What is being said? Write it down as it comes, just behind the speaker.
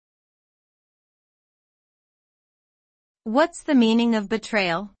What's the meaning of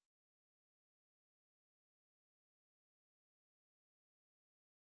betrayal?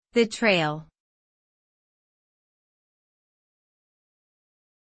 Betrayal.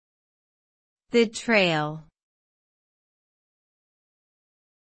 Betrayal.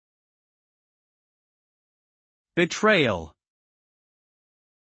 Betrayal.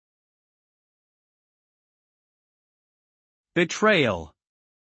 Betrayal.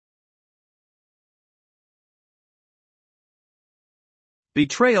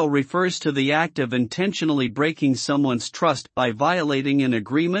 Betrayal refers to the act of intentionally breaking someone's trust by violating an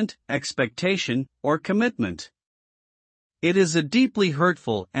agreement, expectation, or commitment. It is a deeply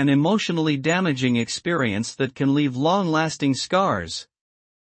hurtful and emotionally damaging experience that can leave long-lasting scars.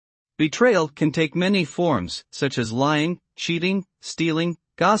 Betrayal can take many forms, such as lying, cheating, stealing,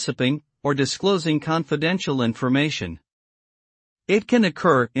 gossiping, or disclosing confidential information. It can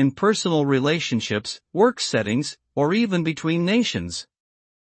occur in personal relationships, work settings, or even between nations.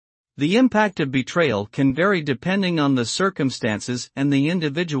 The impact of betrayal can vary depending on the circumstances and the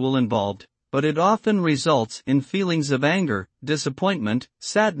individual involved, but it often results in feelings of anger, disappointment,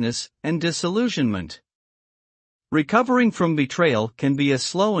 sadness, and disillusionment. Recovering from betrayal can be a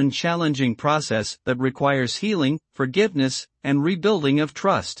slow and challenging process that requires healing, forgiveness, and rebuilding of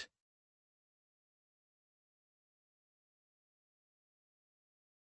trust.